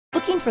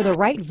Looking for the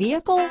right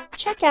vehicle?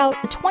 Check out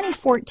the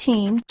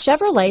 2014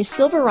 Chevrolet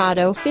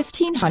Silverado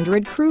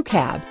 1500 Crew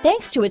Cab.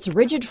 Thanks to its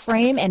rigid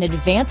frame and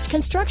advanced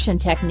construction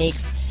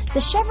techniques,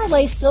 the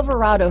Chevrolet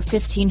Silverado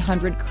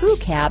 1500 Crew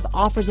Cab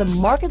offers a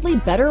markedly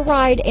better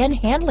ride and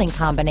handling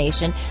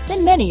combination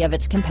than many of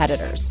its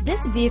competitors. This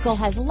vehicle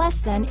has less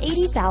than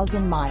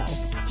 80,000 miles.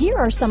 Here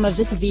are some of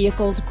this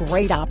vehicle's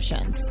great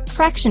options: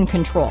 traction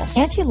control,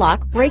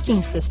 anti-lock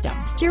braking system,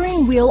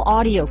 steering wheel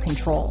audio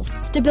controls,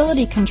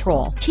 stability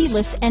control,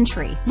 keyless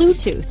entry,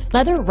 Bluetooth,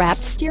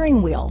 leather-wrapped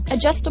steering wheel,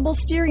 adjustable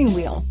steering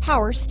wheel,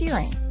 power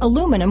steering,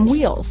 aluminum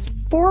wheels,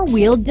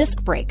 four-wheel disc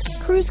brakes,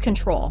 cruise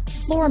control,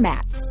 floor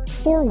mats,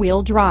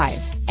 four-wheel drive,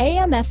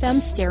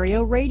 AM/FM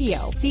stereo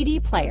radio, CD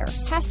player,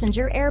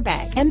 passenger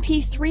airbag,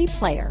 MP3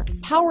 player,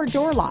 power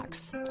door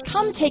locks.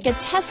 Come take a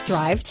test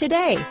drive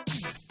today.